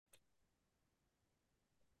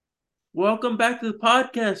Welcome back to the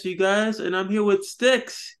podcast, you guys, and I'm here with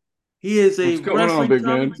Stix. He is a What's going on, wrestling big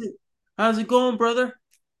man? commentator. How's it going, brother?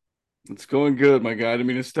 It's going good, my guy. I didn't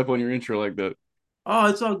mean to step on your intro like that. Oh,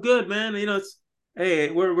 it's all good, man. It's hey,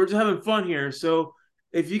 we're just having fun here. So,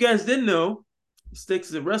 if you guys didn't know, Stix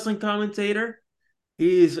is a wrestling commentator.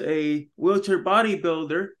 He's a wheelchair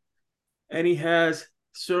bodybuilder, and he has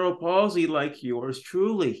cerebral palsy like yours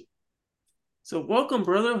truly. So, welcome,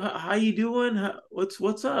 brother. How you doing?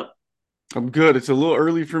 What's up? I'm good. It's a little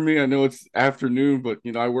early for me. I know it's afternoon, but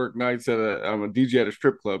I work nights I'm a DJ at a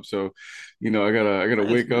strip club, so I gotta Nice,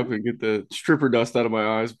 wake up man. and get the stripper dust out of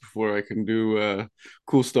my eyes before I can do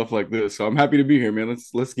cool stuff like this. So I'm happy to be here, man.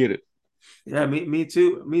 Let's get it. Yeah, me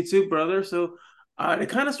too, brother. So, to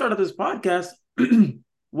kind of start off this podcast,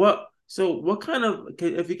 what kind of,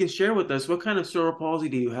 if you can share with us, what kind of cerebral palsy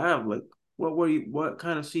do you have? Like, what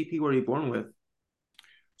kind of CP were you born with?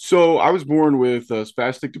 So I was born with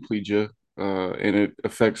spastic diplegia, and it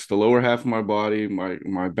affects the lower half of my body,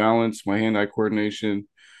 my balance, my hand-eye coordination.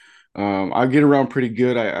 I get around pretty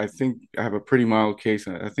good. I think I have a pretty mild case.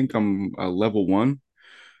 I think I'm a level one.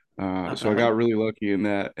 Not So I got bad. really lucky in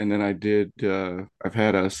that. And then I've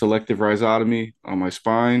had a selective rhizotomy on my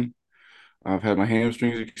spine. I've had my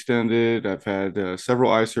hamstrings extended. I've had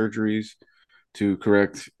several eye surgeries to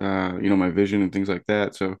correct, my vision and things like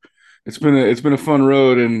that. So it's been a fun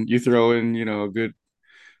road. And you throw in, a good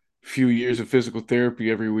few years of physical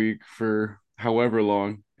therapy every week for however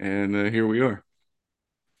long. And here we are.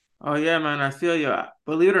 Oh yeah, man, I feel you.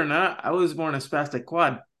 Believe it or not, I was born a spastic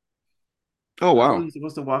quad. Oh, I wow. wasn't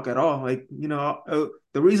supposed to walk at all. The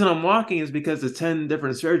reason I'm walking is because of 10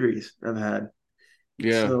 different surgeries I've had.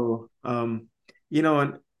 Yeah. So, and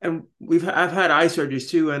I've had eye surgeries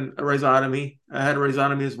too, and a rhizotomy. I had a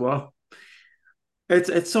rhizotomy as well.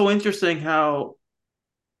 It's so interesting how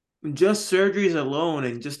just surgeries alone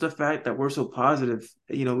and just the fact that we're so positive,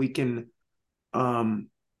 um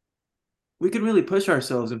we can really push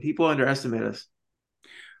ourselves and people underestimate us.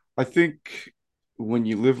 I think when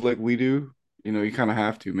you live like we do, you kind of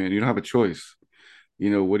have to, man. You don't have a choice.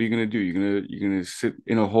 What are you gonna do? You're gonna sit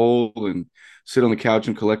in a hole and sit on the couch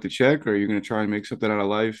and collect a check, or are you gonna try and make something out of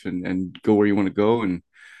life and go where you want to go and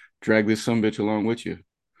drag this some bitch along with you?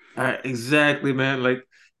 Exactly, man.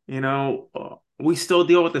 We still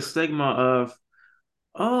deal with the stigma of,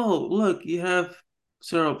 oh, look, you have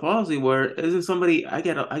cerebral palsy. Where isn't somebody? I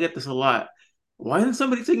get this a lot. Why isn't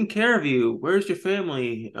somebody taking care of you? Where's your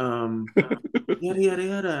family? Yada yada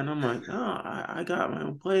yada. And I'm like, no, I got my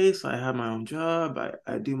own place. I have my own job.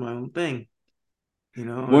 I do my own thing.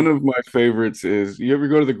 One And of my favorites is you ever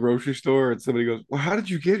go to the grocery store and somebody goes, "Well, how did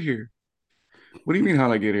you get here?" What do you mean, how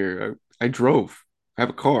did I get here? I drove. I have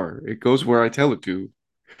a car. It goes where I tell it to.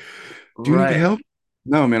 Do you need right. help?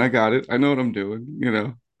 No, man, I got it. I know what I'm doing.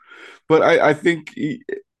 But I think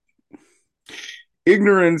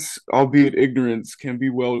ignorance, albeit ignorance, can be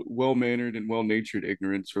well mannered and well natured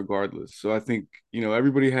ignorance regardless. So I think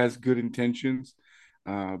everybody has good intentions,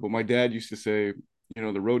 but my dad used to say,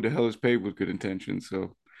 the road to hell is paved with good intentions.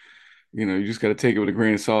 So you just got to take it with a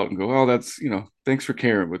grain of salt and go, oh, that's thanks for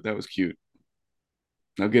caring, but that was cute.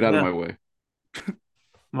 Now get out of Yeah. my way.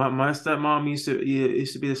 My stepmom used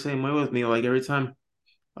to be the same way with me. Like every time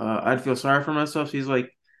I'd feel sorry for myself, she's like,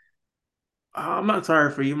 I'm not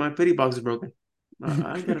sorry for you. My pity box is broken.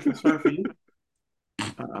 I ain't gotta feel sorry for you.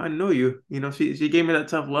 I know you. She gave me that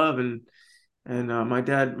tough love, and my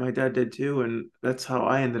dad did too, and that's how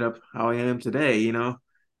I ended up how I am today.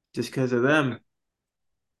 Just because of them.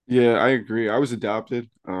 Yeah, I agree. I was adopted,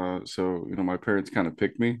 so my parents kind of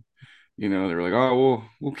picked me. They were like, oh,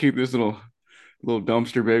 we'll keep this little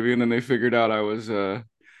dumpster baby, and then they figured out I was a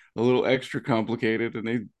little extra complicated,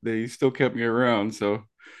 and they still kept me around. So,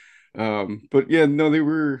 but yeah, no, they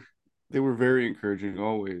were very encouraging,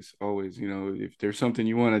 always. If there's something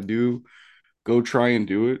you want to do, go try and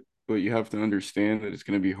do it, but you have to understand that it's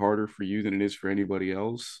going to be harder for you than it is for anybody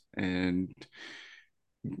else. And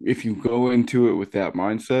if you go into it with that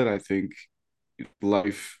mindset, I think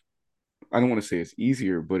life, I don't want to say it's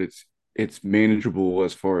easier, but it's manageable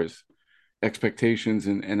as far as expectations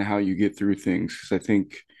and how you get through things. Because I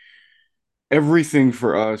think everything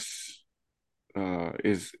for us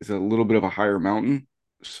is a little bit of a higher mountain.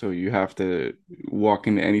 So you have to walk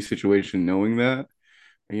into any situation knowing that.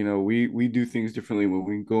 We do things differently when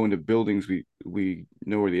we go into buildings. We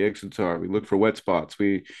know where the exits are. We look for wet spots.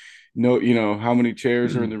 We know, how many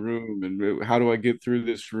chairs are in the room and how do I get through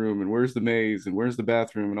this room and where's the maze and where's the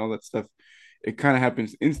bathroom and all that stuff. It kind of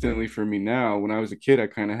happens instantly for me now. When I was a kid, I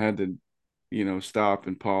kind of had to, stop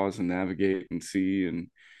and pause and navigate and see, and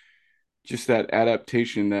just that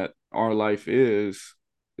adaptation that our life is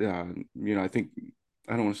I think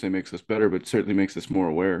I don't want to say makes us better, but certainly makes us more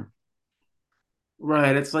aware.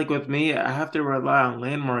 Right. It's like with me, I have to rely on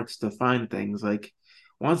landmarks to find things. Like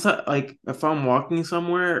once I like if I'm walking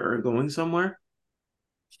somewhere or going somewhere,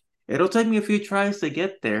 it'll take me a few tries to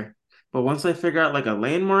get there. But once I figure out like a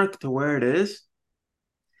landmark to where it is,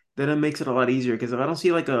 then it makes it a lot easier. Because if I don't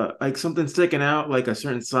see like something sticking out, like a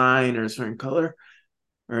certain sign or a certain color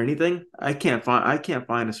or anything, I can't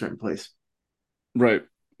find a certain place. Right.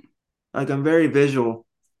 Like I'm very visual.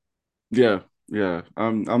 Yeah, yeah.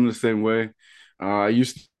 I'm the same way. I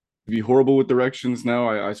used to be horrible with directions. Now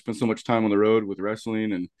I spend so much time on the road with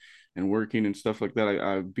wrestling and working and stuff like that.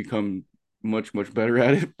 I've become much better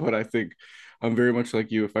at it. But I think I'm very much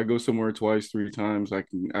like you. If I go somewhere twice, three times, I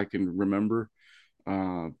can remember.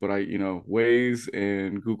 But Waze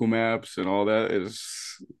and Google Maps and all that is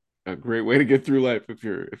a great way to get through life if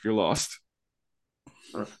you're lost.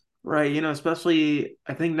 Right, especially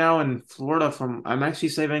I think now in Florida from I'm actually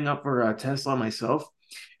saving up for a Tesla myself.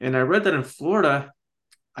 And I read that in Florida,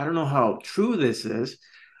 I don't know how true this is,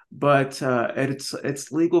 but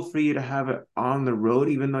it's legal for you to have it on the road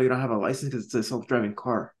even though you don't have a license because it's a self-driving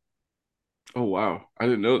car. Oh wow, I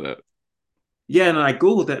didn't know that. Yeah, and I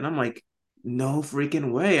Googled it and I'm like, no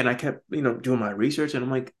freaking way. And I kept, doing my research and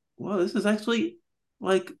I'm like, well, this is actually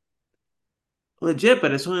like legit,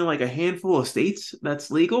 but it's only like a handful of states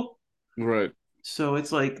that's legal. Right. So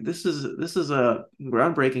it's like this is a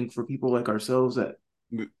groundbreaking for people like ourselves that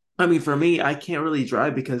I mean for me, I can't really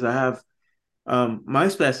drive because I have my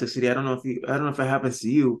spasticity. I don't know if it happens to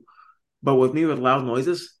you, but with me with loud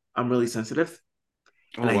noises, I'm really sensitive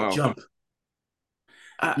and Oh I wow. jump.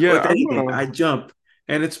 Yeah, With I'm anything, I jump.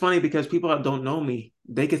 And it's funny because people that don't know me,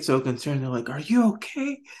 they get so concerned. They're like, "Are you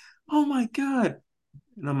okay? Oh my God."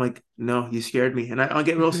 And I'm like, "No, you scared me." And I'll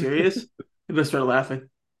get real serious and just start laughing.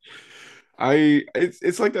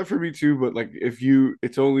 it's like that for me too, but like if you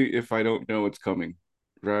it's only if I don't know it's coming,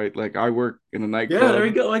 right? Like I work in a Yeah, there nightclub,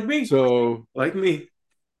 you go. Like me. so Like me.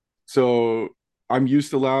 so I'm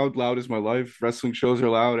used to loud. Loud is my life. Wrestling shows are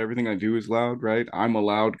loud. Everything I do is loud, right? I'm a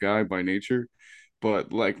loud guy by nature.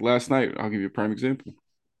 But like last night, I'll give you a prime example.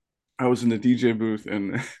 I was in the DJ booth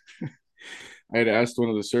and I had asked one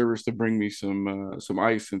of the servers to bring me some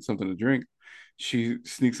ice and something to drink. She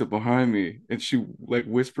sneaks up behind me and she like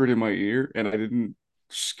whispered in my ear, and I didn't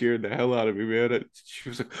scared the hell out of me, man. She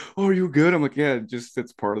was like, "Oh, are you good?" I'm like, "Yeah, just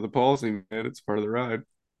it's part of the policy, man. It's part of the ride."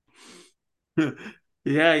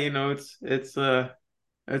 Yeah, it's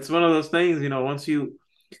one of those things, once you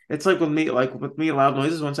it's like with me, loud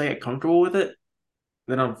noises, once I get comfortable with it,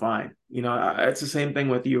 then I'm fine. It's the same thing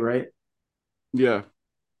with you, right? Yeah,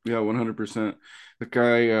 yeah, 100%. Like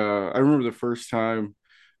I remember the first time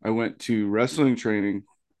I went to wrestling training,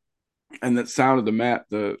 and that sound of the mat,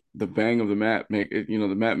 the bang of the mat make it,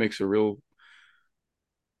 the mat makes a real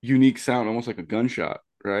unique sound, almost like a gunshot,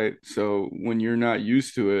 right? So when you're not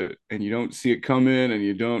used to it and you don't see it come in and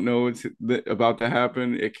you don't know it's about to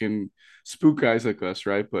happen, it can spook guys like us,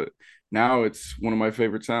 right? But now it's one of my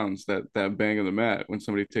favorite sounds. That bang of the mat when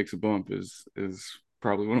somebody takes a bump is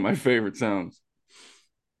probably one of my favorite sounds.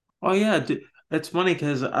 Oh yeah, it's funny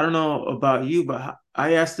because I don't know about you, but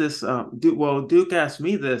I asked this. Duke asked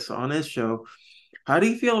me this on his show. How do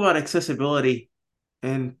you feel about accessibility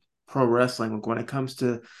in pro wrestling, like when it comes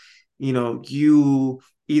to you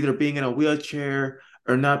either being in a wheelchair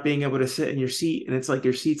or not being able to sit in your seat, and it's like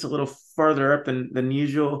your seat's a little farther up than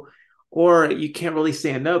usual, or you can't really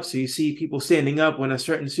stand up, so you see people standing up when a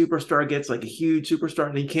certain superstar gets like a huge superstar,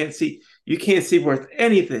 and you can't see worth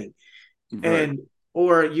anything, Right. and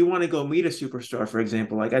or you want to go meet a superstar, for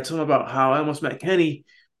example. Like I told him about how I almost met Kenny,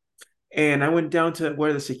 and I went down to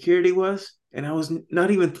where the security was, and I was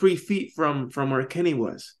not even 3 feet from where Kenny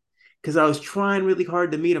was, because I was trying really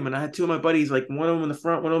hard to meet him, and I had two of my buddies, like one of them in the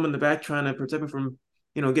front, one of them in the back, trying to protect me from,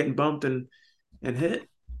 getting bumped and hit.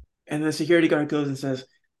 And the security guard goes and says,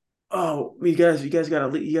 "Oh, you guys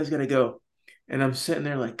gotta go." And I'm sitting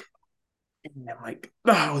there like, and I'm like,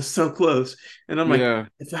 oh, I was so close. And I'm like, Yeah.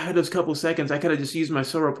 if I had those couple seconds, I could have just used my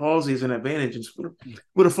cerebral palsy as an advantage and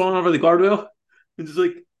would have fallen over the guardrail and just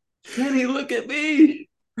like, Kenny, look at me.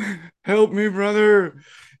 Help me, brother.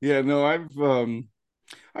 Yeah, no, I've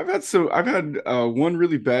had one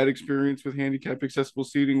really bad experience with handicap accessible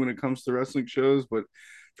seating when it comes to wrestling shows, but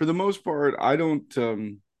for the most part, I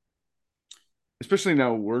don't especially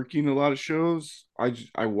now working a lot of shows,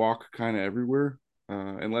 I walk kind of everywhere,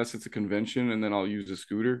 unless it's a convention, and then I'll use a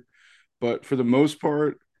scooter. But for the most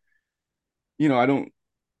part, I don't.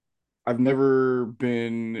 I've never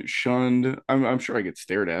been shunned. I'm sure I get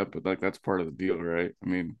stared at, but like that's part of the deal, right? I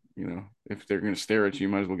mean, if they're gonna stare at you, you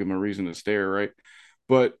might as well give them a reason to stare, right?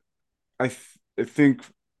 But I think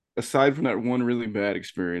aside from that one really bad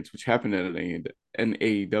experience, which happened at an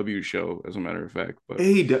AEW show, as a matter of fact, but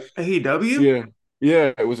AEW? yeah,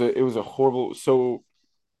 yeah, it was a horrible. So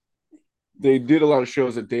they did a lot of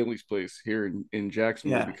shows at Daly's place here in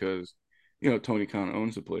Jacksonville Yeah. because Tony Khan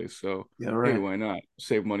owns the place. So Yeah, hey, right. why not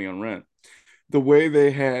save money on rent? The way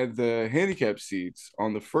they had the handicap seats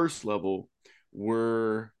on the first level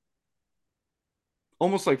were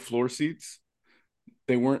almost like floor seats.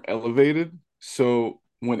 They weren't elevated. So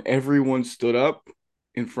when everyone stood up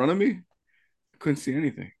in front of me, I couldn't see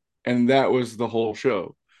anything. And that was the whole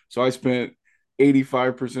show. So I spent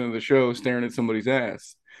 85% of the show staring at somebody's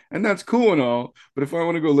ass. And that's cool and all, but if I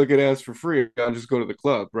want to go look at ass for free, I'll just go to the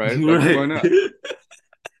club, right? Like, why Right. not?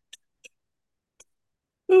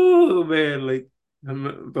 Oh man, like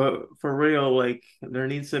but for real, like there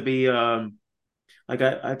needs to be like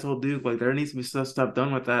I told Duke, like there needs to be stuff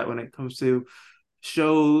done with that when it comes to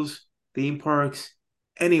shows, theme parks,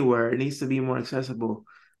 anywhere. It needs to be more accessible.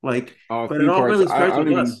 Like, but it Theme all parks. really I starts don't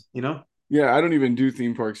with even. us, you know? Yeah, I don't even do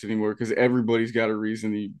theme parks anymore because everybody's got a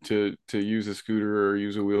reason to use a scooter or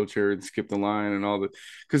use a wheelchair and skip the line and all the.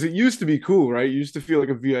 Because it used to be cool, right? You used to feel like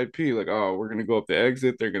a VIP, like, oh, we're gonna go up the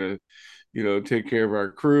exit. They're gonna, take care of our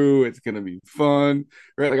crew. It's gonna be fun,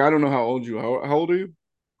 right? Like I don't know how old you. How old are you?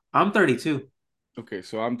 I'm 32. Okay,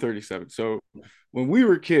 so I'm 37. So when we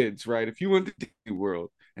were kids, right? If you went to Disney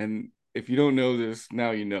World, and if you don't know this,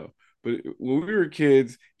 now you know. But when we were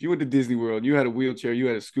kids, if you went to Disney World, you had a wheelchair, you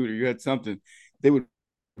had a scooter, you had something, they would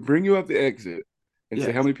bring you up the exit and say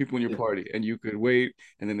Yeah. how many people in your Yeah. party, and you could wait,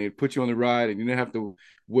 and then they'd put you on the ride, and you didn't have to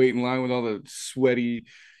wait in line with all the sweaty,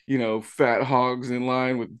 fat hogs in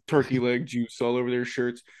line with turkey leg juice all over their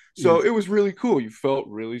shirts. So Yes. it was really cool. You felt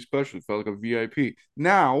really special. You felt like a VIP.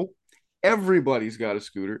 Now everybody's got a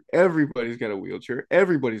scooter, everybody's got a wheelchair,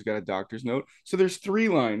 everybody's got a doctor's note. So there's three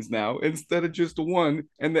lines now instead of just one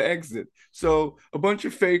and the exit. So a bunch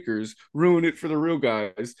of fakers ruin it for the real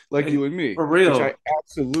guys like you and me, For which I real.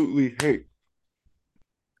 absolutely hate.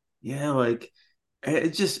 Yeah, like it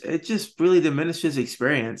just really diminishes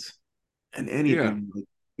experience and Yeah. anything. Like,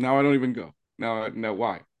 Now I don't even go. Now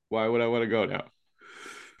why? Why would I want to go now?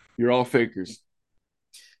 You're all fakers.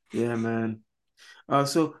 yeah, man.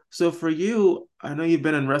 So for you, I know you've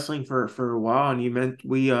been in wrestling for a while, and you meant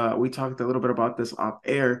we talked a little bit about this off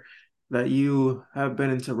air that you have been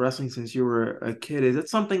into wrestling since you were a kid. Is it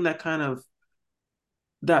something that kind of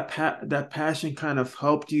that passion kind of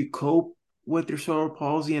helped you cope with your cerebral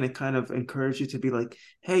palsy, and it kind of encouraged you to be like,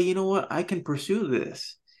 hey, you know what? I can pursue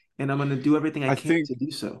this, and I'm gonna do everything I I can think, to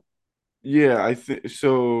do so. yeah, I think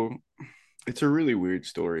so. It's a really weird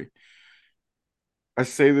story. I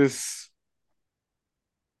say this,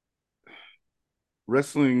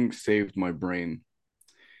 wrestling saved my brain.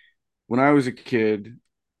 When I was a kid,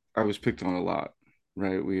 I was picked on a lot,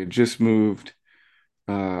 right? We had just moved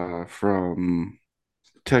from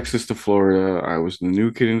Texas to Florida. I was the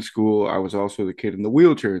new kid in school. I was also the kid in the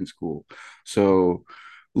wheelchair in school. So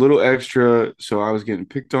a little extra. So I was getting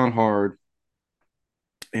picked on hard.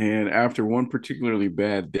 And after one particularly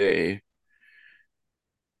bad day,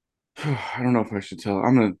 I don't know if I should tell.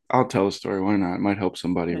 I'll tell a story. Why not? It might help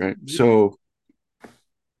somebody, Yeah, right? you can. So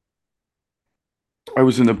I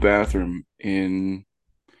was in the bathroom in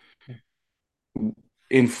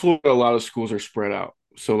Florida. A lot of schools are spread out.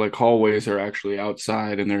 So like hallways are actually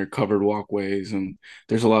outside and they're covered walkways and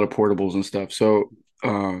there's a lot of portables and stuff. So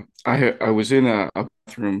I was in a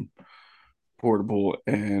bathroom portable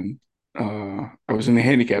and I was in the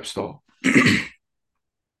handicap stall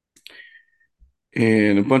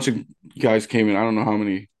and a bunch of guys came in. I don't know how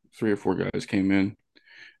many, three or four guys came in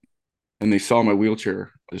and they saw my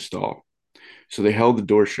wheelchair in the stall. So they held the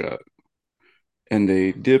door shut and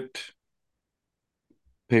they dipped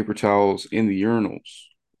paper towels in the urinals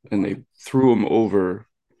and Wow. they threw them over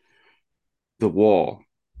the wall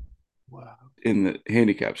Wow. in the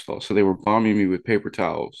handicap stall. So they were bombing me with paper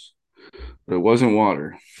towels, but it wasn't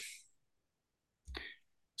water.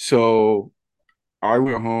 So I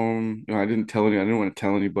went home. I didn't tell any. I didn't want to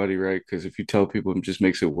tell anybody, right? Because if you tell people, it just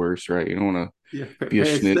makes it worse, right? You don't want to Yeah, be a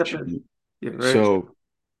it's snitch. different. Yeah, right. So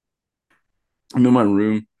I'm in my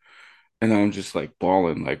room and I'm just like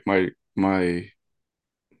bawling. Like my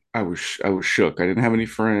I was shook. I didn't have any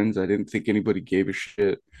friends. I didn't think anybody gave a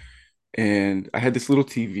shit. And I had this little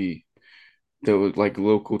TV that was like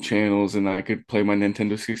local channels, and I could play my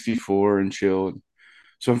Nintendo 64 and chill.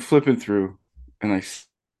 So I'm flipping through and I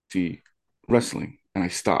see wrestling and I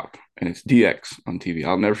stop and it's DX on TV.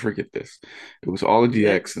 I'll never forget this. It was all of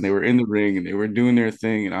DX and they Yes. were in the ring and they were doing their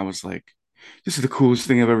thing. And I was like, this is the coolest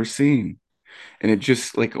thing I've ever seen. and it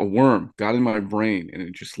just like a worm got in my brain and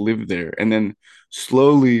it just lived there. And then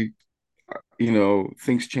slowly,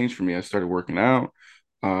 things changed for me. I started working out.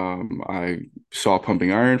 I saw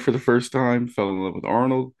pumping iron for the first time, fell in love with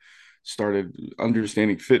Arnold, started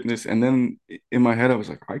understanding fitness, and then in my head I was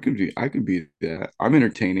like, I could be that. I'm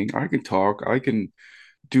entertaining. I can talk. I can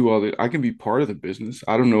do all the. I can be part of the business.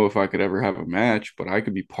 I don't know if I could ever have a match, but I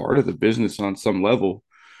could be part of the business on some level.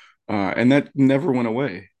 And that never went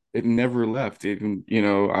away. It never left.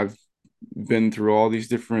 I've been through all these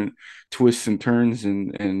different twists and turns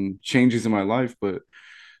and changes in my life, but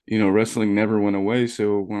wrestling never went away.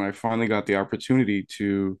 So when I finally got the opportunity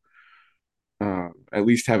to at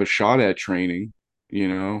least have a shot at training,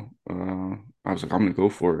 I was like, I'm gonna go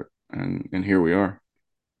for it, and here we are.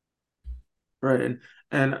 Right.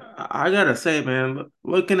 And I gotta say, man,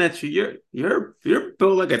 looking at you, you're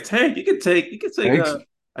built like a tank. You could take Thanks.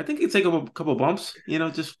 I think you could take a couple bumps,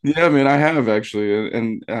 just Yeah, man, I have actually,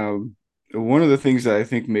 and one of the things that I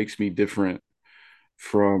think makes me different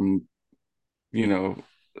from you know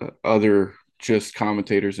other just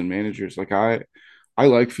commentators and managers, like I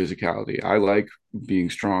like physicality. I like being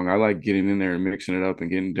strong. I like getting in there and mixing it up and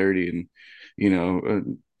getting dirty, and you know,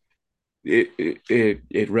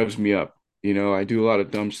 it revs me up. I do a lot of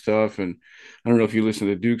dumb stuff, and I don't know if you listen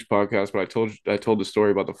to Duke's podcast, but I told the story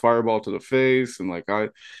about the fireball to the face, and like I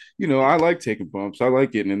like taking bumps. I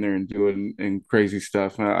like getting in there and doing and crazy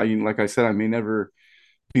stuff. Like I said, I may never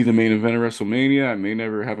be the main event of WrestleMania. I may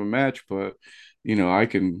never have a match, but I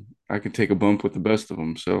can take a bump with the best of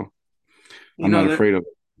them. So you I'm know not that afraid of it.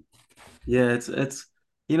 yeah, it's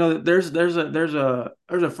there's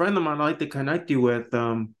a friend of mine I like to connect you with.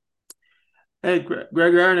 Hey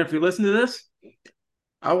Greg Aaron, if you listen to this,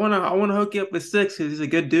 I wanna hook you up with Stix because he's a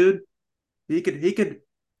good dude. He could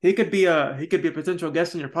be a potential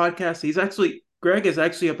guest on your podcast. Greg is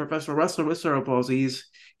actually a professional wrestler with cerebral palsy.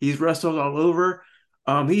 He's wrestled all over.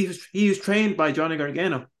 He's trained by Johnny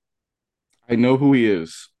Gargano. I know who he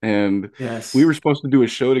is, and we Yes. were supposed to do a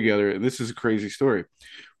show together. And this is a crazy story.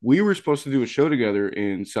 We were supposed to do a show together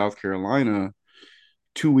in South Carolina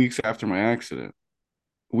 2 weeks after my accident.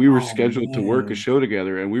 We were Oh scheduled to work a man. show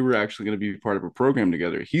together, and we were actually going to be part of a program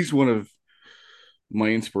together. He's one of my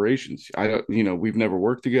inspirations. I don't, we've never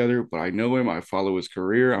worked together, but I know him. I follow his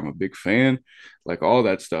career. I'm a big fan, like all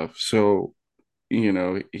that stuff. So,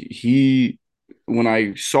 when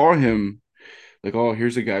I saw him, like, oh,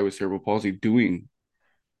 here's a guy with cerebral palsy doing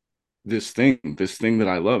this thing that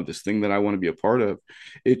I love, this thing that I want to be a part of.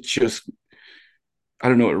 It just, I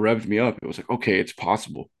don't know, it revved me up. It was like, okay, it's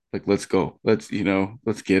possible. Like, let's go. Let's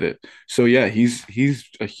get it. So yeah, he's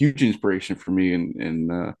a huge inspiration for me,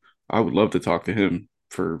 and I would love to talk to him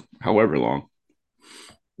for however long.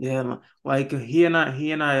 Yeah, like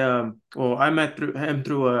well, I met through him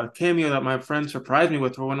through a cameo that my friend surprised me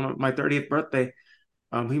with for one of my 30th birthday.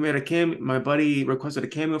 He made a cameo. My buddy requested a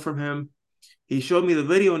cameo from him. He showed me the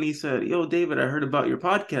video and he said, "Yo, David, I heard about your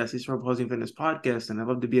podcast, He's Proposing Fitness podcast, and I'd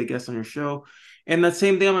love to be a guest on your show." And that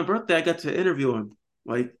same day on my birthday, I got to interview him.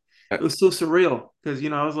 Like it was so surreal because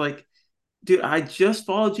I was like, "Dude, I just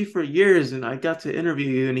followed you for years, and I got to interview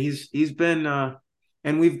you." And he's been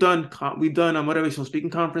and we've done motivational speaking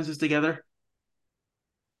conferences together.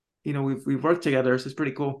 We've worked together, so it's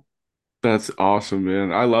pretty cool. That's awesome,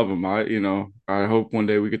 man. I love him. I hope one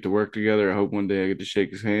day we get to work together. I hope one day I get to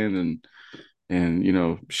shake his hand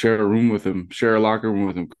and share a room with him, share a locker room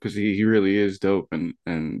with him because he really is dope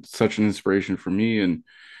and such an inspiration for me. And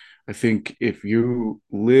I think if you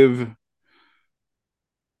live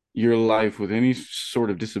your life with any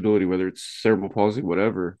sort of disability, whether it's cerebral palsy,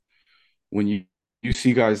 whatever, when you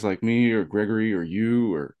see guys like me or Gregory or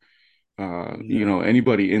you or Yeah.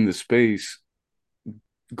 anybody in the space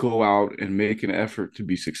go out and make an effort to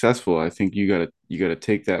be successful, I think you gotta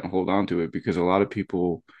take that and hold on to it because a lot of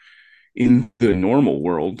people in the normal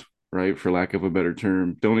world, right, for lack of a better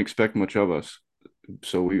term, don't expect much of us.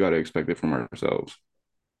 So we gotta expect it from ourselves.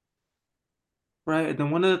 Right. And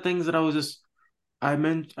then one of the things that I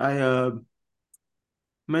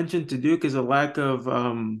mentioned to Duke is a lack of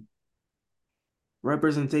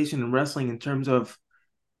representation in wrestling in terms of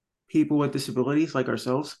people with disabilities like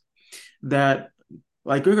ourselves. That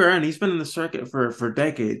like Greg Aaron, he's been in the circuit for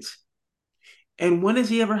decades. And when has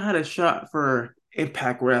he ever had a shot for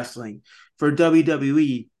Impact Wrestling, for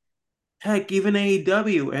WWE, heck, even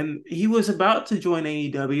AEW? And he was about to join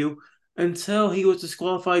AEW until he was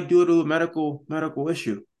disqualified due to a medical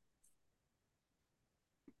issue,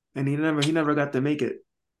 and he never got to make it.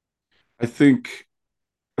 I think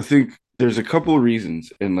I think there's a couple of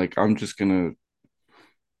reasons, and like I'm just gonna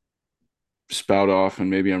spout off, and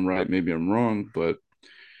maybe I'm right, maybe I'm wrong, but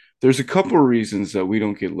There's a couple of reasons that we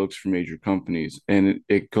don't get looks from major companies, and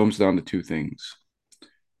it comes down to two things.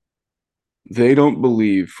 They don't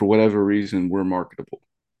believe, for whatever reason, we're marketable,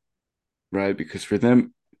 right? Because for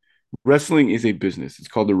them, wrestling is a business. It's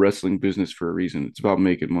called the wrestling business for a reason. It's about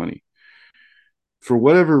making money. For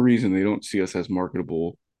whatever reason, they don't see us as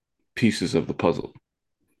marketable pieces of the puzzle.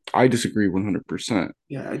 I disagree 100%.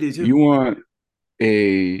 Yeah, I do You too. want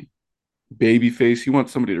a baby face, you want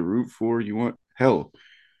somebody to root for, you want hell,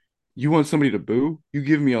 you want somebody to boo? You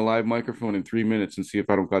give me a live microphone in 3 minutes and see if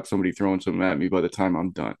I don't got somebody throwing something at me by the time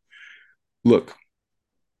I'm done. Look,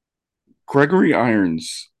 Gregory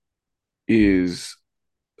Irons is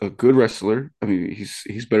a good wrestler. I mean,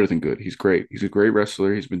 he's better than good. He's great. He's a great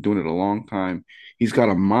wrestler. He's been doing it a long time. He's got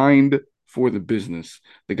a mind for the business.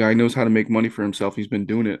 The guy knows how to make money for himself. He's been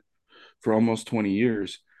doing it for almost 20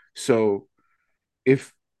 years. So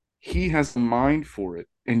if he has a mind for it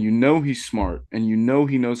and you know he's smart and you know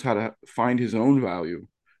he knows how to find his own value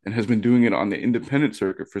and has been doing it on the independent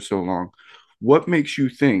circuit for so long, what makes you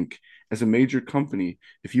think as a major company,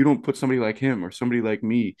 if you don't put somebody like him or somebody like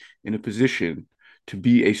me in a position to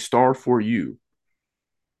be a star for you,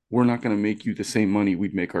 we're not going to make you the same money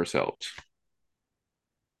we'd make ourselves?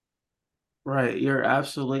 Right. You're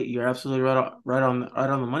absolutely right on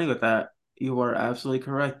the money with that. You are absolutely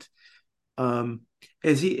correct. Um,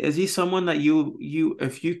 is he someone that you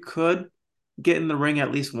if you could get in the ring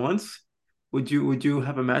at least once, would you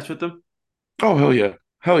have a match with him? Oh, hell yeah.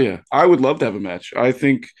 Hell yeah. I would love to have a match. I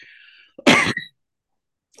think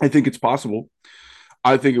it's possible.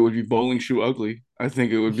 I think it would be bowling shoe ugly. I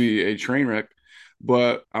think it would be a train wreck,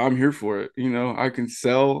 but I'm here for it. I can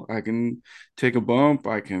sell, I can take a bump,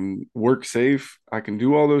 I can work safe, I can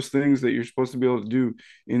do all those things that you're supposed to be able to do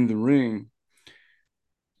in the ring.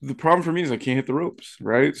 The problem for me is I can't hit the ropes,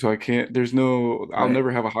 right? So I can't, I'll Right.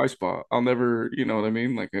 never have a high spot. I'll never, you know what I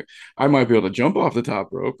mean? Like, I might be able to jump off the top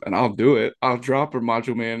rope and I'll do it. I'll drop a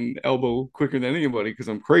Macho Man elbow quicker than anybody because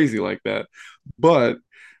I'm crazy like that. But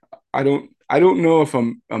I don't know if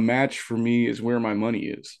a match for me is where my money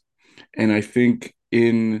is. And I think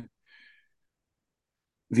in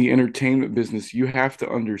the entertainment business, you have to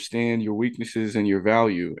understand your weaknesses and your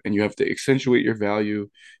value, and you have to accentuate your value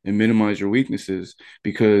and minimize your weaknesses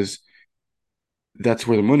because that's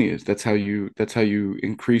where the money is. That's how you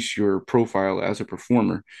increase your profile as a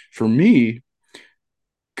performer. For me,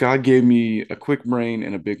 God gave me a quick brain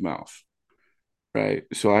and a big mouth. Right.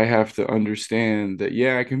 So I have to understand that,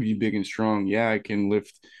 yeah, I can be big and strong. Yeah, I can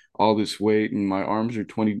lift all this weight and my arms are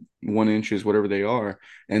 21 inches, whatever they are.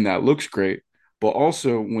 And that looks great. But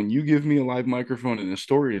also, when you give me a live microphone and a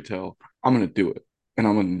story to tell, I'm going to do it. And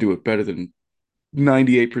I'm going to do it better than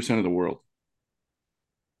 98% of the world.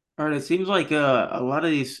 All right. It seems like a lot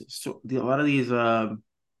of these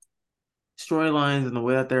storylines and the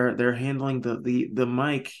way that they're handling the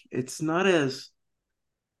mic, it's not as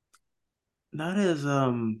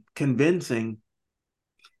convincing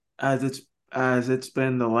as it's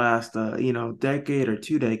been the last decade or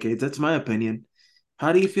 2 decades. That's my opinion.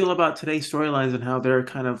 How do you feel about today's storylines and how they're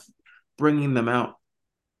kind of bringing them out?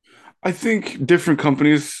 I think different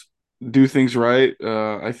companies do things right.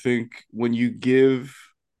 I think when you give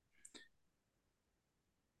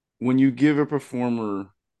a performer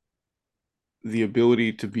the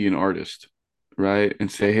ability to be an artist, right?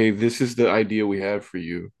 And say, hey, this is the idea we have for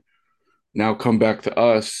you. Now come back to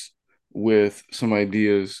us with some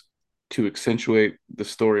ideas to accentuate the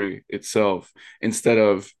story itself instead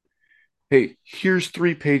of, hey, here's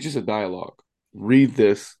 3 pages of dialogue. Read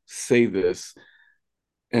this, say this,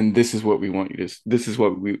 and this is what we want you to, this is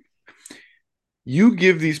what we, you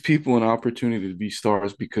give these people an opportunity to be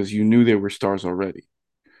stars because you knew they were stars already,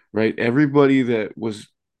 right? Everybody that was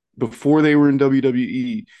before they were in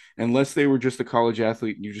WWE, unless they were just a college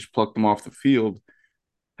athlete and you just plucked them off the field,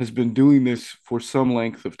 has been doing this for some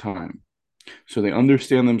length of time. So they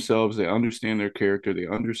understand themselves, they understand their character, they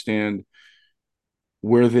understand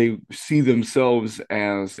where they see themselves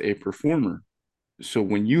as a performer. So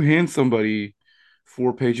when you hand somebody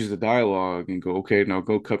 4 pages of dialogue and go, okay, now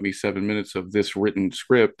go cut me 7 minutes of this written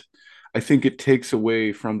script, I think it takes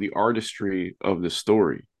away from the artistry of the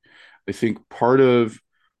story. I think part of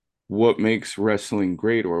what makes wrestling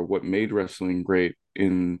great or what made wrestling great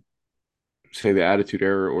in, say, the Attitude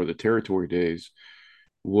Era or the Territory days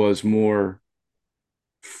was more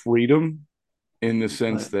freedom in the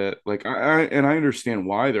sense Right. that, like, I understand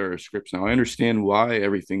why there are scripts now. I understand why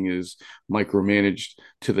everything is micromanaged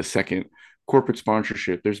to the second. Corporate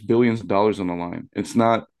sponsorship, there's billions of dollars on the line. It's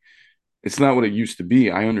not what it used to be.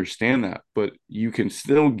 I understand that, but you can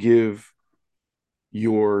still give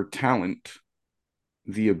your talent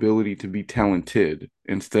the ability to be talented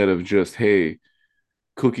instead of just, hey,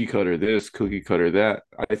 cookie cutter this, cookie cutter that.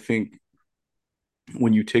 I think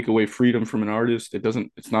when you take away freedom from an artist,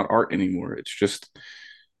 it's not art anymore. It's just,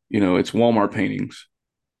 it's Walmart paintings.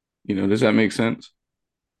 Does that make sense?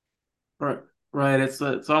 Right, right. It's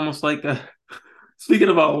almost like speaking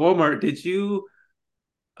about Walmart, did you?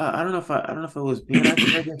 I don't know if it was me and I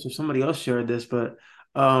shared this or somebody else shared this, but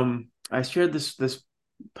I shared this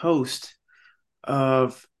post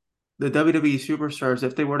of the WWE superstars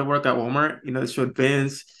if they were to work at Walmart. You know, it showed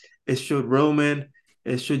Vince, it showed Roman,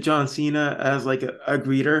 it showed John Cena as like a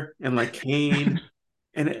greeter, and like Kane,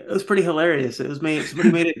 and it was pretty hilarious. It was made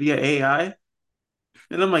somebody made it via AI,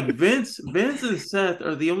 and I'm like Vince and Seth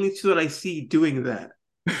are the only two that I see doing that.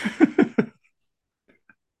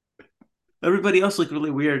 Everybody else looked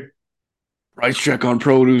really weird. Price check on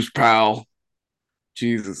produce, pal.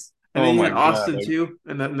 Jesus. And Oh then you my had God. Austin too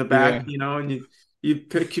in the back, Yeah. you know, and you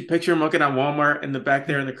picture him looking at Walmart in the back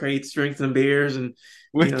there in the crates, drinking some beers and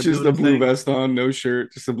you With know just doing a his blue thing. vest on, no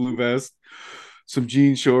shirt, just a blue vest, some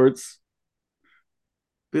jean shorts.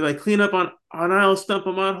 Be like clean up on aisle, stump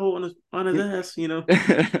him on hole on his ass, you know.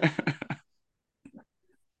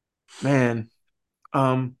 Man,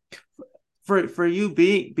 um, for you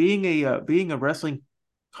being a wrestling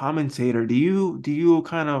commentator, do you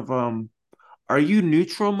kind of are you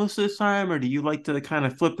neutral most of the time, or do you like to kind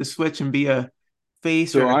of flip the switch and be a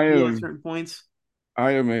face So or a I heel at am certain points?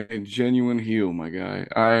 I am a genuine heel, my guy.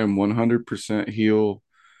 I am 100% heel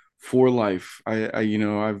for life.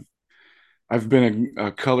 I've been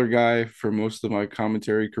a color guy for most of my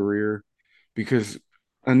commentary career because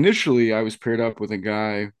initially I was paired up with a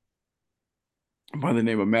guy by the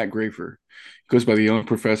name of Matt Grafer. He goes by the Young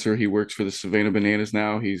Professor. He works for the Savannah Bananas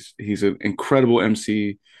now. He's an incredible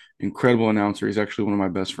MC, incredible announcer. He's actually one of my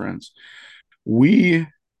best friends. We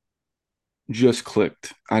just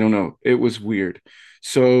clicked. I don't know. It was weird.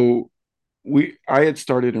 So I had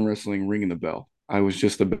started in wrestling ringing the bell. I was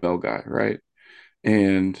just a bell guy, right?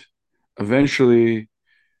 And eventually,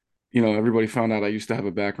 everybody found out I used to have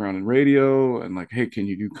a background in radio and like, hey, can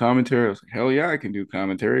you do commentary? I was like, hell yeah, I can do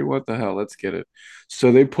commentary. What the hell? Let's get it.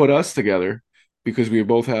 So they put us together because we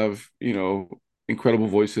both have, incredible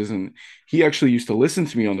voices. And he actually used to listen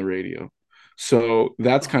to me on the radio. So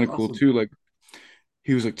that's Oh, kind that's of cool awesome. too. Like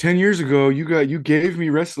he was like, 10 years ago, you gave me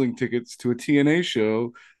wrestling tickets to a TNA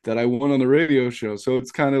show that I won on the radio show. So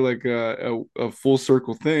it's kind of like a full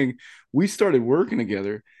circle thing. We started working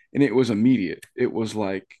together and it was immediate. It was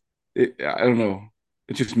like, I don't know.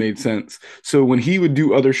 It just made sense. So when he would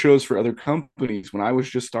do other shows for other companies, when I was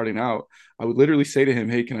just starting out, I would literally say to him,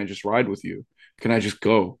 hey, can I just ride with you? Can I just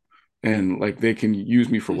go? And like they can use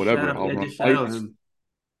me for Just whatever. shadow, I'll yeah, run just shadow lights. him.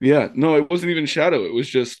 Yeah, no, it wasn't even Shadow. It was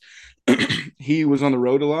just he was on the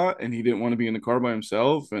road a lot and he didn't want to be in the car by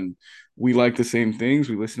himself. And we like the same things.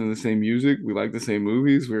 We listen to the same music. We like the same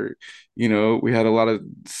movies. We had a lot of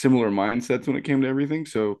similar mindsets when it came to everything.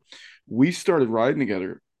 So we started riding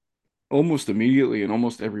together almost immediately. And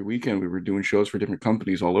almost every weekend, we were doing shows for different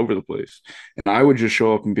companies all over the place. And I would just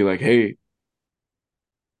show up and be like, hey,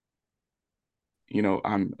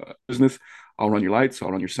 I'm a business. I'll run your lights.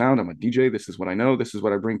 I'll run your sound. I'm a DJ. This is what I know. This is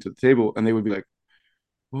what I bring to the table. And they would be like,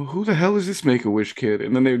 well, who the hell is this Make a Wish kid?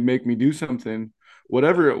 And then they would make me do something,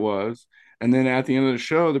 whatever it was. And then at the end of the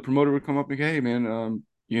show, the promoter would come up and go, hey, man,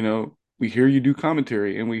 we hear you do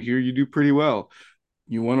commentary and we hear you do pretty well.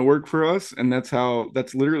 You want to work for us? And that's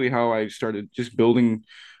literally how I started just building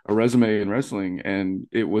a resume in wrestling. And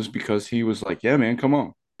it was because he was like, yeah, man, come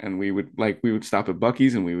on. And we would stop at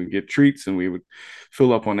Bucky's and we would get treats and we would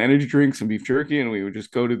fill up on energy drinks and beef jerky and we would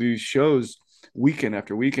just go to these shows weekend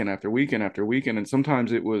after weekend after weekend after weekend. And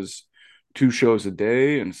sometimes it was two shows a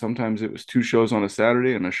day and sometimes it was two shows on a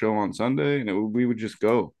Saturday and a show on Sunday. And we would just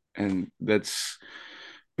go. And that's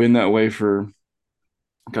been that way for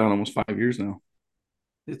God, almost 5 years now.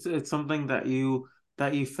 It's something that you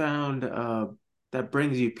found that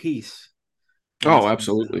brings you peace in a Oh, sense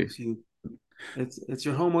that absolutely. helps you. It's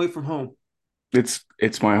your home away from home. It's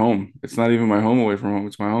my home. It's not even my home away from home.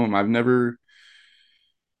 It's my home. I've never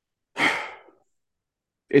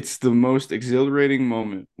it's the most exhilarating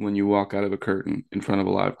moment when you walk out of a curtain in front of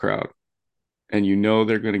a live crowd and you know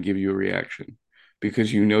they're going to give you a reaction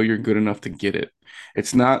because you know you're good enough to get it.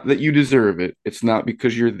 It's not that you deserve it. It's not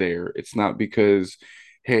because you're there. It's not because,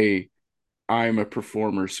 hey, I'm a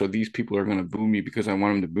performer, so these people are going to boo me because I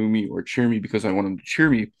want them to boo me or cheer me because I want them to cheer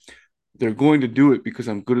me. They're going to do it because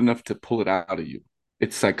I'm good enough to pull it out of you.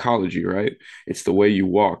 It's psychology, right? It's the way you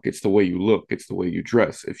walk, it's the way you look, it's the way you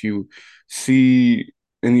dress. If you see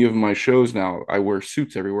any of my shows now, I wear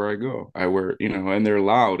suits everywhere I go. I wear, and they're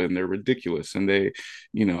loud and they're ridiculous. And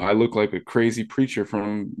I look like a crazy preacher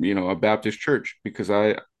from, a Baptist church because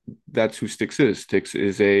that's who Stix is. Stix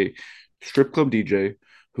is a strip club DJ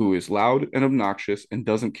who is loud and obnoxious and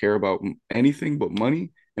doesn't care about anything but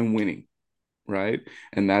money and winning, right?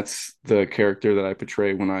 And that's the character that I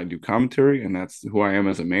portray when I do commentary, and that's who I am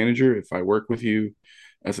as a manager. If I work with you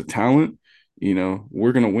as a talent,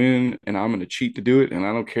 we're gonna win, and I'm gonna cheat to do it. And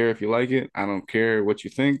I don't care if you like it. I don't care what you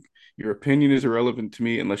think. Your opinion is irrelevant to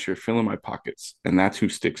me unless you're filling my pockets, and that's who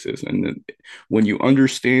Stix is. And then when you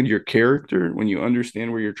understand your character, when you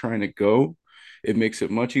understand where you're trying to go, it makes it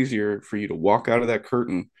much easier for you to walk out of that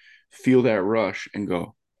curtain, feel that rush, and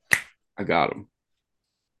go, "I got him."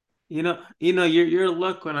 Your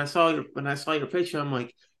look when I saw your picture, I'm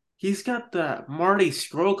like, he's got that Marty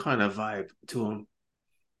Scroll kind of vibe to him.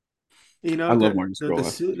 I love The Martin the Scrolla.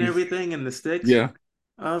 suit and He's everything and the sticks. Yeah,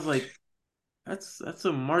 I was like, that's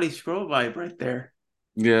a Marty Scroll vibe right there.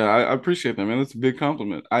 yeah, I appreciate that, man. That's a big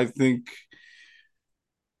compliment. I think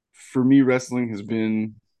for me, wrestling has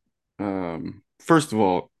been, first of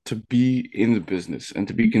all, to be in the business and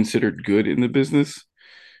to be considered good in the business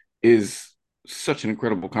is such an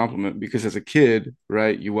incredible compliment because as a kid,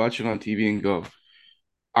 right, you watch it on TV and go,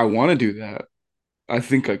 I want to do that. I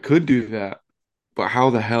think I could do that. But how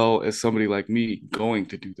the hell is somebody like me going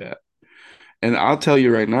to do that? And I'll tell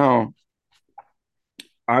you right now,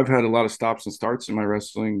 I've had a lot of stops and starts in my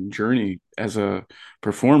wrestling journey as a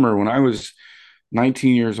performer. When I was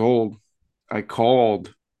 19 years old, I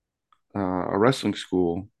called a wrestling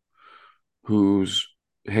school whose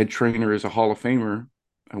head trainer is a Hall of Famer.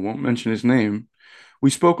 I won't mention his name. We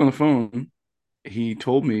spoke on the phone. He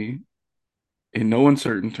told me in no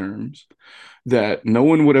uncertain terms that no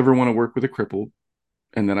one would ever want to work with a cripple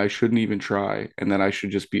and that I shouldn't even try and that I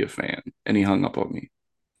should just be a fan. And he hung up on me.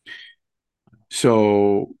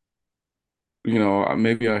 So,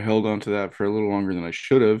 maybe I held on to that for a little longer than I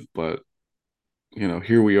should have, but,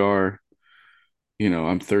 here we are.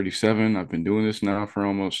 I'm 37. I've been doing this now for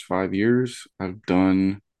almost 5 years. I've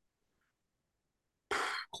done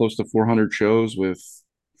close to 400 shows with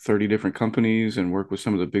 30 different companies and worked with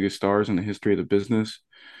some of the biggest stars in the history of the business.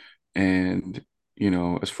 And,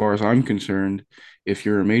 as far as I'm concerned, if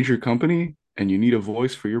you're a major company and you need a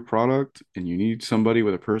voice for your product and you need somebody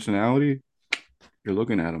with a personality, you're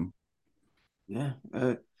looking at them. Yeah,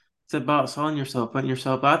 it's about selling yourself, putting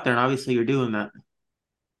yourself out there, and obviously you're doing that.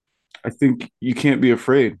 I think you can't be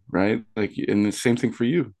afraid, right? Like, and the same thing for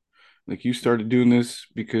you. Like you started doing this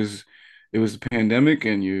because it was the pandemic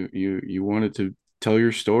and you wanted to tell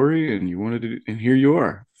your story and you wanted to, and here you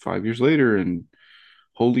are 5 years later and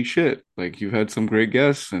holy shit, like you've had some great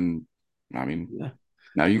guests and I mean, Yeah,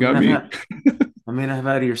 now you I mean, got I've me. had, I've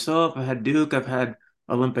had yourself, I've had Duke, I've had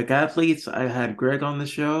Olympic athletes, I had Greg on the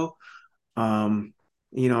show. Um,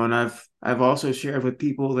 and I've also shared with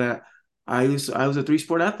people that I was a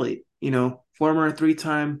three-sport athlete, former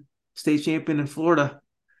three-time state champion in Florida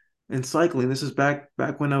in cycling. This is back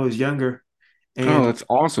when I was younger. Oh, And that's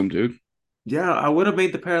awesome, dude. yeah, I would have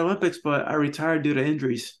made the Paralympics, but I retired due to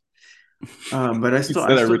injuries. But You I said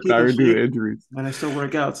I still keep in retired due to shape injuries. and I still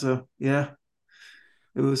work out. So yeah,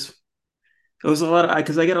 it was it was a lot of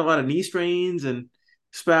because I get a lot of knee strains and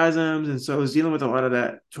spasms, and so I was dealing with a lot of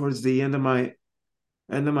that towards the end of my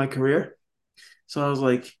career. So I was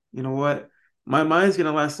like, you know what? My mind's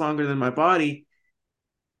gonna last longer than my body.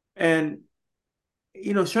 And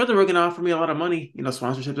sure they were gonna offer me a lot of money,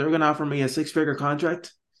 sponsorship. They were gonna offer me a six-figure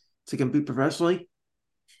contract to compete professionally.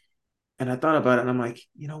 And I thought about it and I'm like,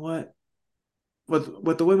 you know what?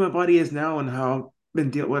 With the way my body is now and how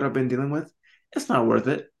what I've been dealing with, it's not worth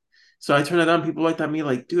it. So I turned it down. People looked at me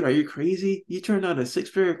like, dude, are you crazy? You turned down a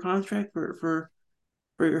six-figure contract for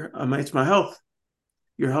your it's my health.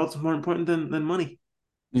 Your health's more important than money.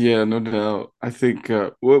 Yeah, no doubt. I think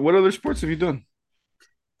what other sports have you done?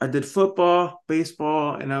 I did football,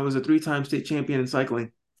 baseball, and I was a three-time state champion in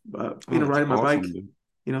cycling. Oh, that's Riding my bike, awesome, dude.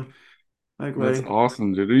 you know, bike That's riding.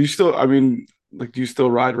 awesome, dude. Are you still, I mean, like, do you still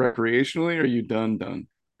ride recreationally or are you done?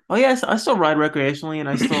 Oh yes, I still ride recreationally, and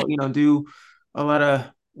I still, do a lot of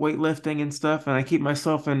weightlifting and stuff, and I keep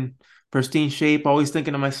myself in pristine shape. Always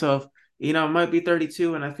thinking to myself, I might be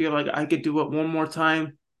 32, and I feel like I could do it one more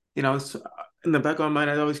time. It's in the back of my mind.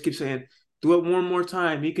 I always keep saying, "Do it one more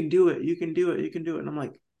time. You can do it. You can do it. You can do it." And I'm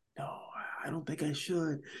like, no, I don't think I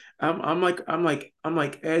should. I'm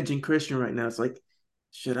like Edge and Christian right now. It's like,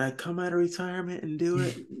 should I come out of retirement and do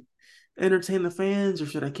it, entertain the fans, or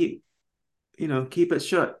should I keep it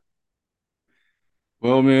shut?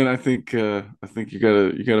 Well, man, I think you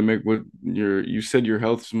gotta make what you said your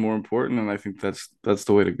health is more important, and I think that's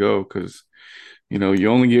the way to go because you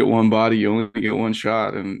only get one body, you only get one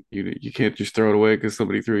shot, and you can't just throw it away because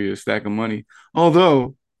somebody threw you a stack of money.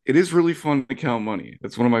 Although it is really fun to count money.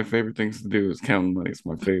 That's one of my favorite things to do is counting money. It's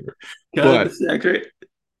my favorite. God, But this is accurate.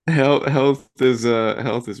 health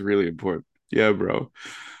is really important. Yeah, bro.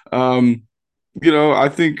 Um, I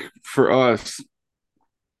think for us,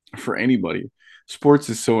 for anybody, sports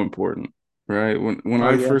is so important, right? When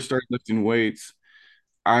Oh I yeah. first started lifting weights,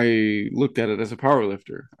 I looked at it as a power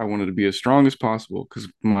lifter. I wanted to be as strong as possible because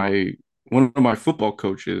my one of my football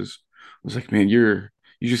coaches was like, "Man, you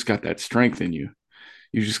just got that strength in you.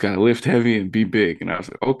 You just got to lift heavy and be big." And I was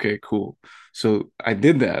like, "Okay, cool." So I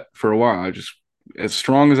did that for a while. I just as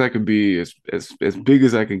strong as I could be, as big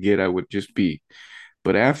as I could get, I would just be.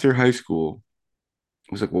 But after high school,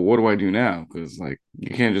 I was like, "Well, what do I do now?" Because like you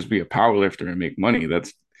can't just be a power lifter and make money.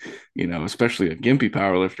 That's especially a gimpy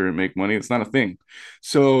power lifter and make money. It's not a thing.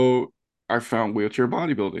 So I found wheelchair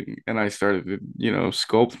bodybuilding and I started to,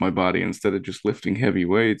 sculpt my body instead of just lifting heavy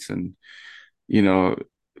weights. And, you know,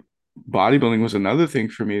 bodybuilding was another thing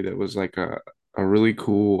for me that was like a really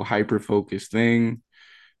cool, hyper focused thing.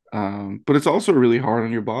 But it's also really hard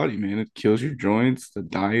on your body, man. It kills your joints. The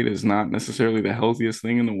diet is not necessarily the healthiest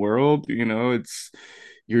thing in the world. It's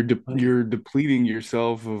you're depleting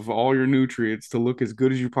yourself of all your nutrients to look as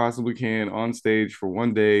good as you possibly can on stage for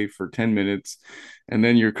one day for 10 minutes, and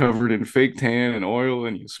then you're covered in fake tan and oil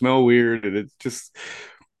and you smell weird, and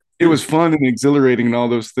it was fun and exhilarating and all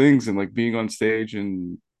those things and like being on stage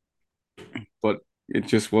and but it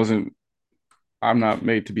just wasn't. I'm not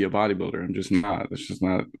made to be a bodybuilder. I'm just not. That's just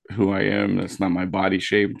not who I am. That's not my body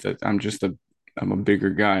shape. I'm a bigger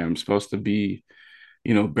guy. I'm supposed to be,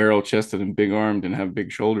 barrel chested and big armed and have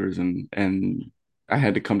big shoulders. And I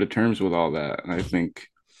had to come to terms with all that. And I think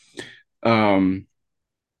um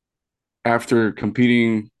after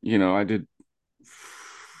competing, I did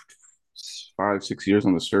 5, 6 years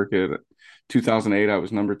on the circuit. 2008, I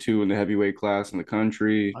was number two in the heavyweight class in the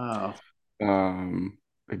country. Wow. Um,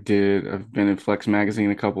 I've been in Flex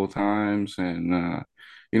magazine a couple of times and I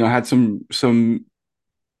had some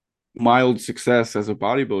mild success as a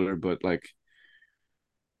bodybuilder, but like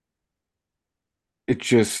it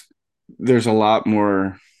just there's a lot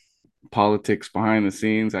more politics behind the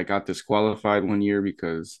scenes. I got disqualified one year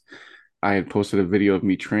because I had posted a video of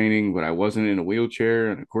me training, but I wasn't in a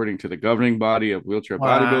wheelchair. And according to the governing body of wheelchair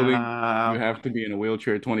bodybuilding, you Wow. have to be in a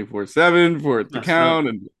wheelchair 24/7 for it to Messed up. count.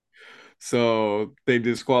 And so they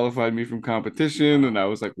disqualified me from competition, and I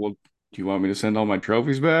was like, "Well, do you want me to send all my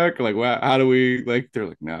trophies back? Like, how do we like?" They're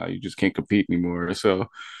like, "No, you just can't compete anymore." So,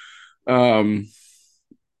 um,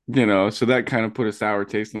 so that kind of put a sour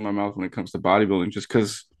taste in my mouth when it comes to bodybuilding, just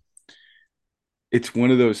because it's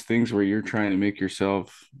one of those things where you're trying to make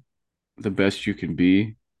yourself the best you can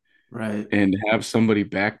be, Right. and have somebody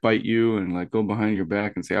backbite you and like go behind your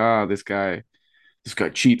back and say, "Ah, this guy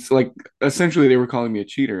cheats." Like, essentially, they were calling me a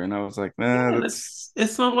cheater, and I was like, Yeah, "Nah, and that's."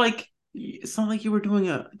 it's not like you were doing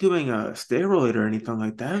a steroid or anything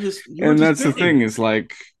like that. You were And just that's the training. thing is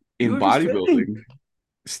like You in were just training. bodybuilding,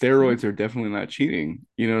 steroids are definitely not cheating.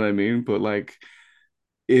 You know what I mean? But like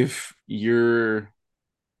if you're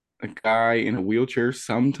a guy in a wheelchair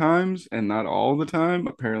sometimes and not all the time,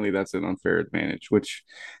 apparently that's an unfair advantage, which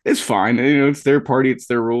is fine. It's their party, it's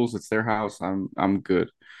their rules, it's their house. I'm good.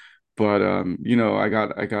 But I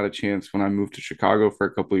got a chance when I moved to Chicago for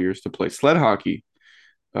a couple of years to play sled hockey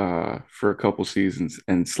for a couple seasons.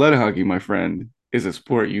 And sled hockey, my friend, is a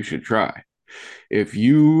sport you should try if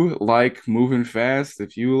you like moving fast,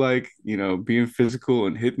 if you like, being physical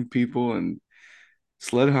and hitting people, and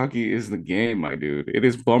sled hockey is the game, my dude. It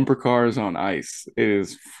is bumper cars on ice. It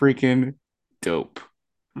is freaking dope.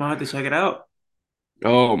 I'm gonna have to check it out.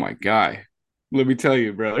 Oh my guy. Let me tell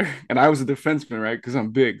you, brother. And I was a defenseman, right? Because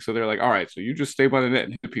I'm big. So they're like, all right, so you just stay by the net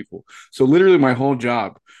and hit people. So literally my whole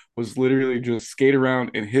job was literally just skate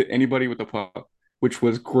around and hit anybody with a puck, which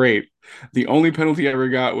was great. The only penalty I ever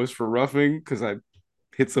got was for roughing because I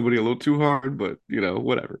hit somebody a little too hard, but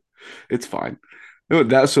whatever. It's fine. No,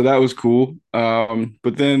 that was cool.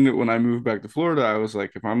 But then when I moved back to Florida, I was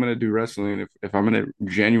like, if I'm gonna do wrestling, if I'm gonna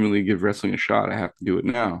genuinely give wrestling a shot, I have to do it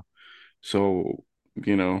now. So,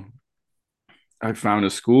 you know, I found a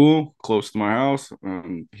school close to my house.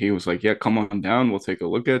 He was like, "Yeah, come on down. We'll take a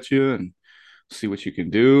look at you and see what you can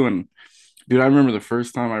do." And dude, I remember the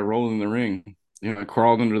first time I rolled in the ring. I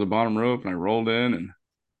crawled under the bottom rope and I rolled in and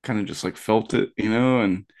kind of just like felt it,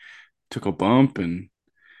 and took a bump and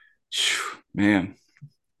man,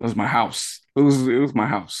 it was my house. It was my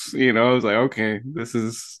house. I was like, okay,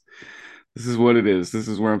 This is what it is. This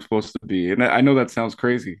is where I'm supposed to be. And I know that sounds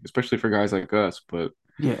crazy, especially for guys like us, but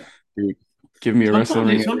Yeah. dude, give me a wrestling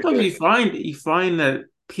ring every Sometimes day. you find that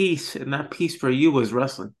peace, and that peace for you was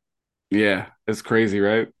wrestling. Yeah, it's crazy,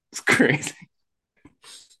 right? It's crazy.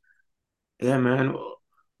 Yeah, man.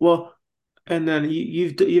 Well, and then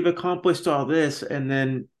you've accomplished all this, and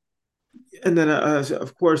then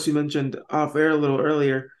of course you mentioned off air a little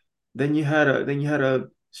earlier. Then you had a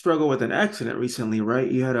struggle with an accident recently, right?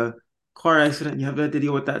 You had a car accident. You have had to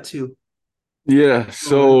deal with that too. Yeah, All right.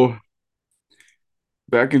 so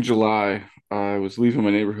back in July, I was leaving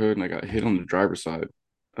my neighborhood and I got hit on the driver's side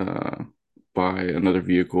uh, by another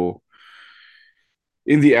vehicle.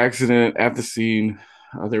 In the accident, at the scene,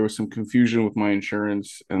 there was some confusion with my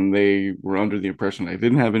insurance, and they were under the impression I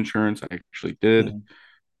didn't have insurance. I actually did.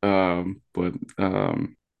 Yeah. But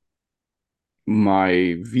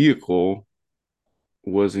my vehicle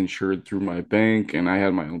was insured through my bank, and I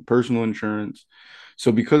had my own personal insurance.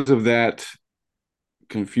 So, because of that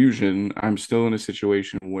confusion, I'm still in a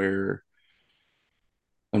situation where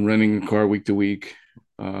I'm renting a car week to week,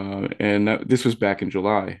 and this was back in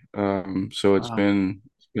July. So it's been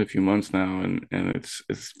a few months now, and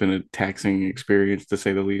it's been a taxing experience to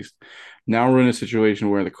say the least. Now we're in a situation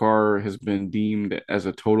where the car has been deemed as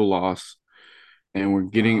a total loss, and we're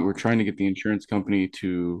Wow. trying to get the insurance company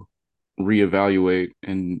to reevaluate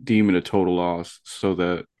and deem it a total loss so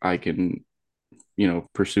that I can,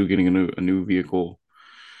 pursue getting a new vehicle,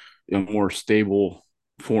 a more stable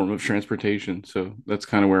form of transportation. So that's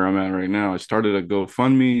kind of where I'm at right now. I started a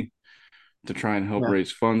GoFundMe to try and help Yeah.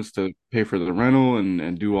 raise funds to pay for the rental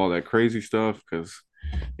and do all that crazy stuff because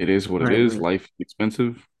it is what it Right. is. Right. Life is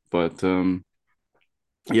expensive, but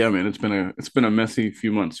yeah, man, it's been a messy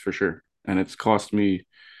few months for sure, and it's cost me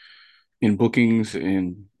in bookings,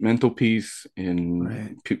 in mental peace, in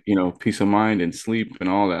Right. peace of mind and sleep and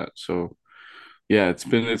all that. So yeah, it's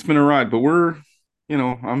been a ride, but I'm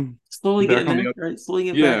Slowly back getting on the there. up. Right. Slowly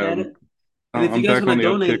getting back Yeah, at it. And if you I'm guys back want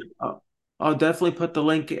on to the uptick. donate, I'll definitely put the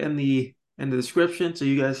link in the description so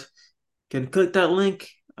you guys can click that link.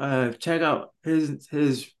 Check out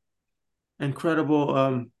his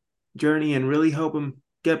incredible journey and really help him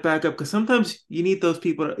get back up. Because sometimes you need those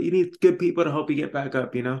people. You need good people to help you get back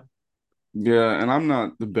up. You know. Yeah, and I'm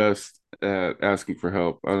not the best at asking for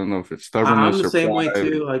help. I don't know if it's I'm stubbornness the or same way pride.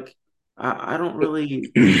 too. Like I don't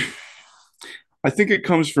really. I think it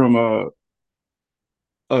comes from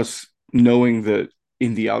us knowing that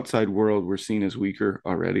in the outside world we're seen as weaker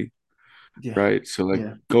already, Yeah. right? So like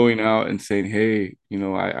Yeah. going out and saying, "Hey,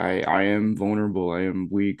 I am vulnerable. I am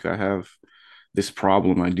weak. I have this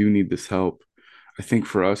problem. I do need this help." I think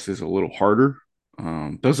for us is a little harder.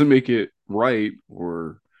 Doesn't make it right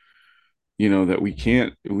or that we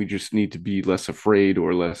can't. We just need to be less afraid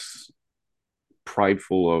or less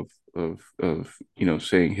prideful of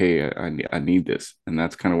saying, hey, I need this, and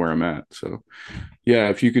that's kind of where I'm at. So yeah,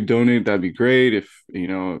 if you could donate, that'd be great. If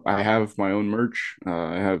I have my own merch.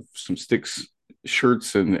 I have some Stix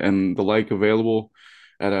shirts and the like available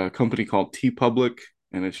at a company called T Public,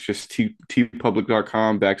 and it's just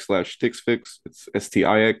tpublic.com/stixfix. It's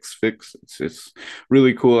STIX fix. It's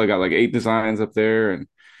really cool. I got like 8 designs up there, and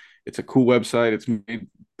it's a cool website. It's made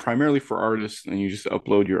primarily for artists, and you just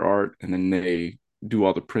upload your art, and then they do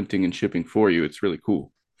all the printing and shipping for you. It's really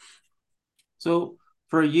cool. So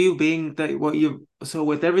for you being that what you so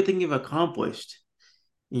with everything you've accomplished,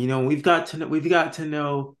 we've got to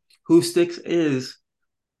know who Styx is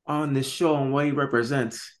on this show and what he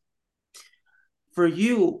represents. For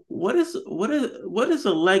you, what is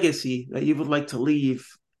a legacy that you would like to leave,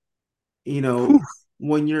 you Whew. know,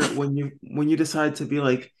 when you decide to be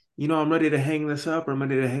like, I'm ready to hang this up, or I'm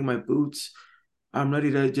ready to hang my boots. I'm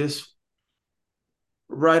ready to just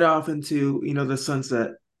ride off into, the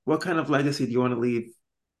sunset. What kind of legacy do you want to leave?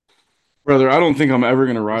 Brother, I don't think I'm ever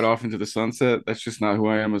gonna ride off into the sunset. That's just not who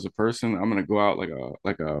I am as a person. I'm gonna go out like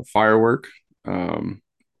a firework. Um,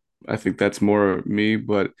 I think that's more me,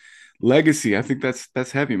 but legacy, I think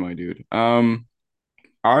that's heavy, my dude.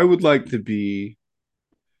 I would like to be.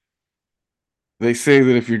 They say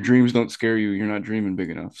that if your dreams don't scare you, you're not dreaming big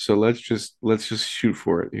enough. So let's just shoot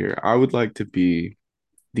for it here. I would like to be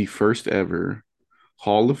the first ever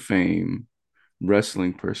Hall of Fame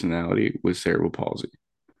wrestling personality with cerebral palsy.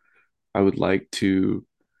 I would like to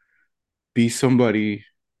be somebody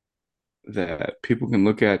that people can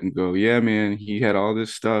look at and go, yeah, man, he had all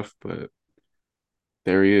this stuff, but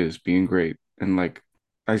there he is being great. And like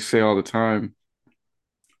I say all the time,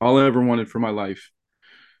 all I ever wanted for my life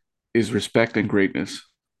is respect and greatness,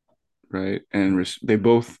 right? And they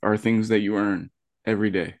both are things that you earn every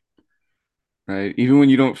day. right? Even when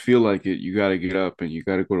you don't feel like it, you got to get up and you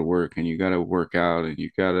got to go to work and you got to work out and you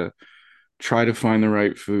got to try to find the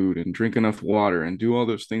right food and drink enough water and do all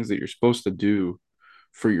those things that you're supposed to do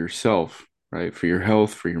for yourself, right? For your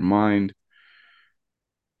health, for your mind.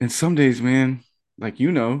 And some days, man, like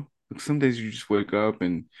like some days you just wake up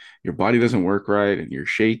and your body doesn't work right and you're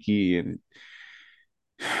shaky and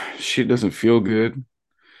shit doesn't feel good,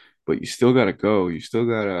 but you still got to go. You still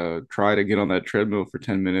got to try to get on that treadmill for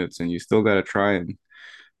 10 minutes and you still got to try and,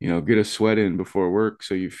 get a sweat in before work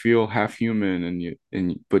so you feel half human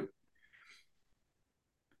but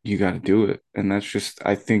you got to do it. And that's just,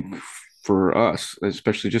 I think for us,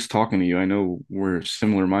 especially just talking to you, I know we're a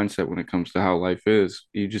similar mindset when it comes to how life is.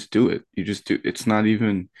 You just do it. You just do. It's not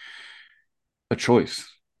even a choice.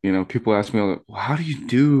 People ask me all the, well, how do you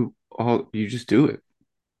do all, you just do it.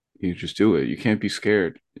 You just do it. You can't be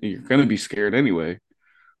scared. You're going to be scared anyway.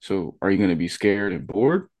 So are you going to be scared and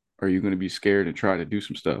bored? Or are you going to be scared and try to do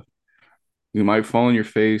some stuff? You might fall on your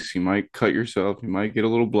face. You might cut yourself. You might get a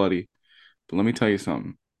little bloody. But let me tell you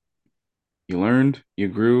something. You learned, you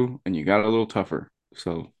grew, and you got a little tougher.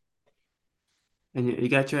 So, And you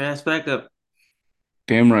got your ass back up.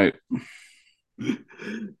 damn right.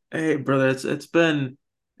 Hey, brother, it's been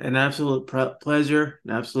an absolute pleasure,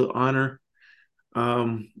 an absolute honor.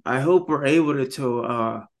 I hope we're able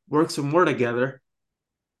to work some more together.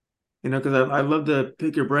 Because I love to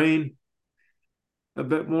pick your brain a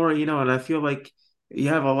bit more. And I feel like you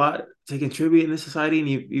have a lot to contribute in this society, and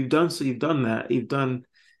you've done that. You've done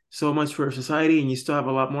so much for society, and you still have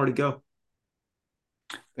a lot more to go.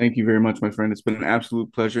 Thank you very much, my friend. It's been an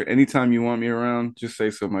absolute pleasure. Anytime you want me around, just say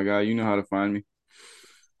so, my guy. You know how to find me.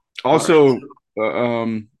 All right. Also, uh,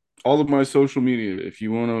 um, all of my social media, if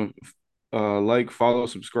you want to like, follow,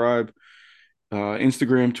 subscribe,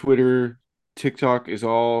 Instagram, Twitter, TikTok is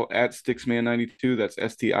all at StixMan92. That's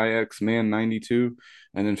STIX Man92.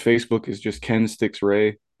 And then Facebook is just Ken Stix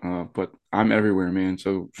Ray. But I'm everywhere, man.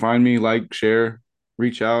 So find me, like, share,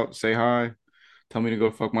 reach out, say hi, tell me to go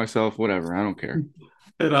fuck myself, whatever. I don't care.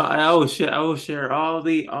 And I will share all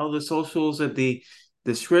the socials at the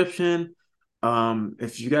description.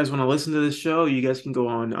 If you guys want to listen to this show, you guys can go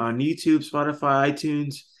on YouTube, Spotify,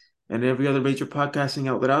 iTunes, and every other major podcasting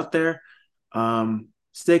outlet out there.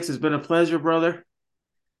 Sticks, has been a pleasure, brother.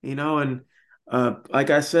 And like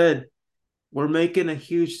I said, we're making a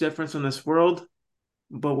huge difference in this world,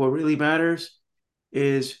 but what really matters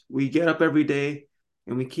is we get up every day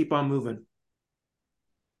and we keep on moving.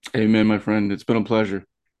 Amen, my friend. It's been a pleasure.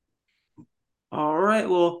 All right,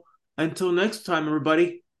 well, until next time,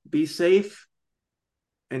 everybody, be safe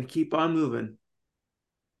and keep on moving.